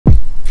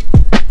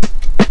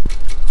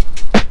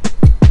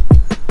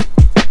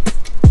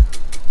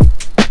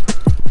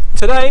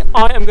Today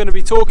I am going to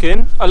be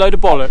talking a load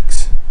of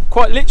bollocks,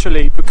 quite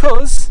literally,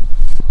 because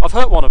I've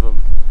hurt one of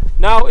them.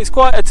 Now it's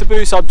quite a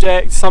taboo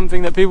subject,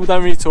 something that people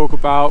don't really talk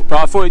about, but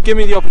I thought it'd give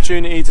me the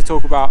opportunity to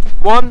talk about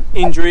 1,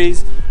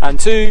 injuries, and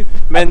 2,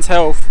 men's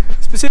health,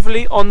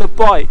 specifically on the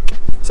bike.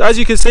 So as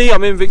you can see,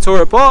 I'm in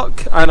Victoria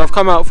Park and I've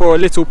come out for a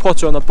little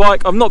potter on the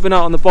bike. I've not been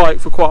out on the bike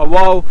for quite a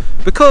while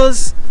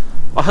because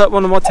I hurt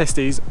one of my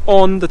testes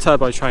on the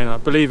turbo trainer,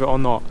 believe it or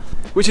not.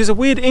 Which is a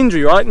weird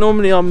injury, right?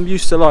 Normally I'm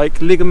used to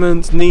like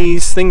ligaments,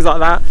 knees, things like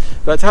that,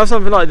 but to have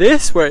something like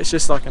this where it's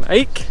just like an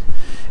ache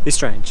is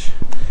strange.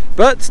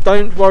 But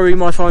don't worry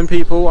my fine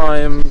people, I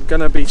am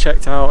gonna be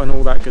checked out and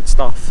all that good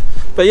stuff.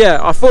 But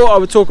yeah, I thought I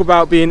would talk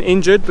about being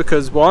injured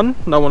because 1,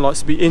 no one likes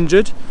to be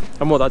injured,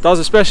 and what that does,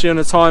 especially in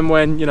a time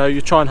when, you know,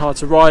 you're trying hard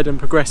to ride and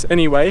progress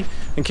anyway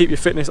and keep your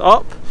fitness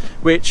up,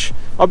 which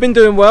I've been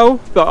doing well,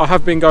 but I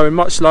have been going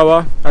much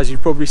slower, as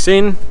you've probably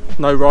seen.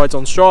 No rides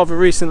on Strava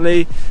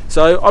recently,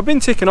 so I've been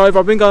ticking over.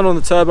 I've been going on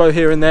the turbo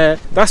here and there.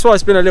 That's why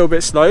it's been a little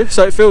bit slow,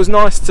 so it feels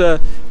nice to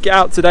get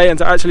out today and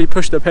to actually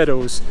push the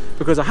pedals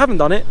because I haven't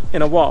done it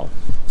in a while.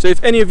 So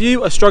if any of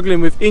you are struggling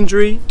with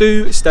injury,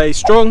 do stay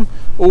strong.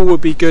 All will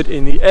be good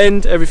in the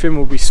end. Everything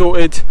will be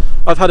sorted.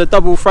 I've had a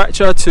double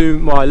fracture to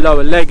my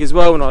lower leg as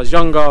well when I was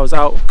younger. I was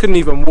out, couldn't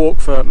even walk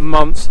for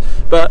months,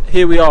 but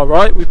here we are,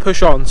 right? We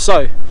push on.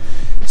 So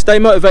stay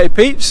motivated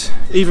peeps,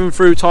 even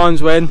through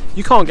times when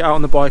you can't get out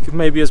on the bike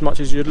maybe as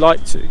much as you'd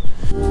like to.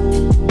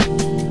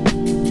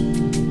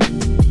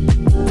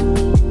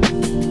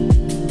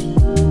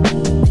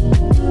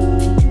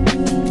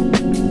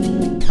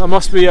 I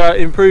must be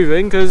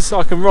improving because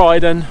I can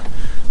ride and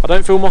I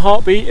don't feel my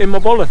heartbeat in my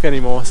bollock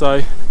anymore,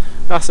 so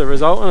that's a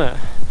result, isn't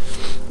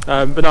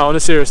it? But no, on a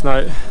serious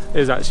note, it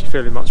is actually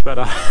feeling much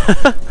better.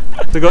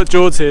 We've got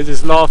George here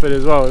just laughing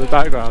as well in the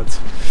background.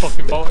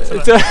 Fucking bollocks,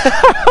 isn't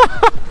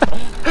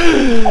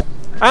it?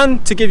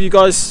 And to give you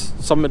guys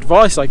some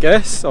advice, I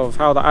guess, of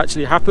how that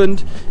actually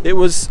happened, it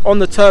was on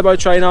the turbo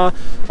trainer.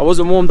 I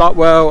wasn't warmed up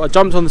well. I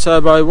jumped on the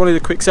turbo, wanted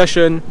a quick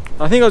session.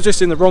 I think I was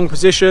just in the wrong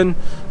position,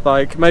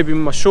 like maybe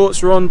my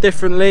shorts were on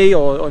differently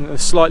or in a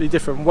slightly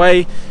different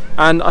way,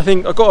 and I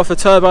think I got off the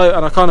turbo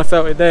and I kind of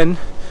felt it then,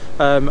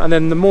 and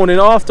then the morning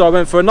after I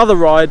went for another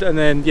ride and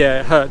then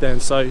yeah, it hurt then.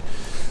 So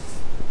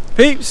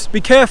peeps, be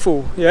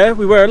careful. Yeah,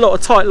 we wear a lot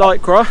of tight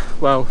lycra.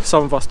 Well,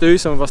 some of us do,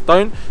 some of us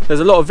don't.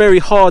 There's a lot of very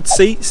hard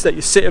seats that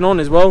you're sitting on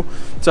as well,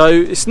 so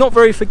it's not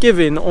very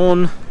forgiving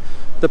on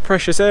the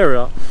precious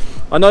area.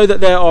 I know that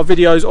there are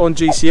videos on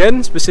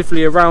GCN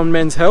specifically around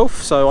men's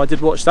health, so I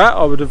did watch that.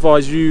 I would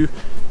advise you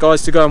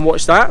guys to go and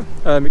watch that.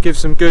 It gives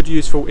some good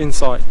useful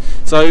insight,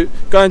 so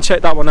go and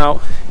check that one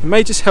out. It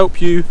may just help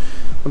you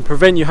and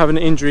prevent you having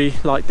an injury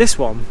like this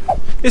one.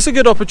 It's a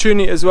good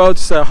opportunity as well to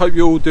say I hope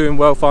you're all doing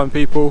well, fine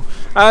people,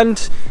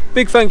 and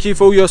big thank you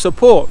for all your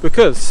support,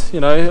 because you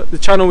know the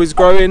channel is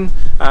growing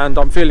and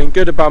I'm feeling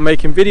good about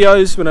making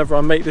videos whenever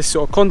I make this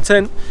sort of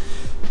content.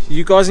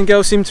 You guys and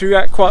girls seem to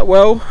react quite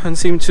well and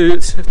seem to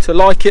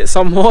like it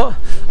somewhat,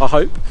 I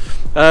hope.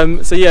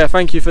 So yeah,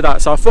 thank you for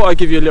that. So I thought I'd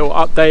give you a little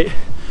update.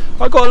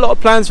 I've got a lot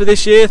of plans for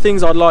this year,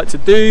 things I'd like to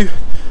do.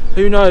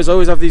 Who knows, I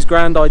always have these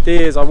grand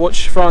ideas. I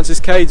watch Francis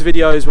Cade's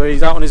videos where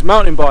he's out on his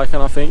mountain bike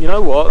and I think, you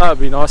know what, that would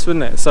be nice,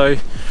 wouldn't it? So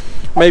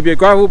maybe a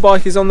gravel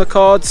bike is on the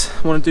cards.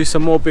 I want to do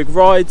some more big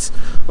rides.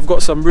 I've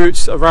got some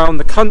routes around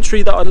the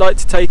country that I'd like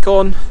to take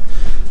on.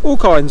 All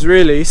kinds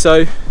really,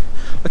 so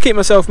I keep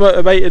myself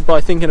motivated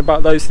by thinking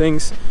about those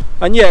things.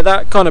 And yeah,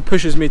 that kind of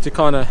pushes me to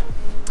kind of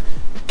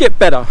get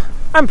better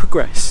and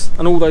progress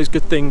and all those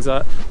good things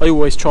that I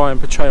always try and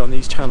portray on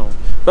these channels.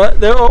 But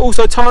there are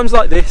also times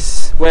like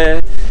this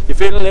where you're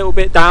feeling a little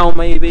bit down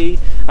maybe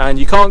and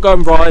you can't go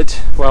and ride.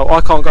 Well,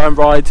 I can't go and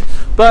ride,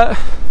 but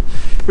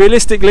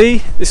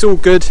realistically it's all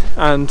good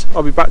and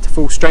I'll be back to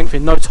full strength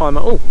in no time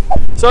at all.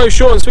 So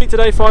short and sweet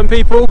today, fine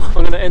people. I'm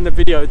going to end the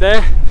video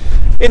there.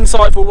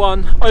 Insightful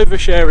one,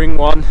 oversharing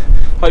one.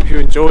 Hope you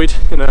enjoyed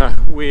in a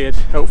weird,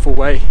 helpful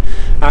way.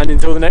 And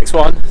until the next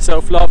one,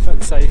 self-love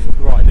and safe.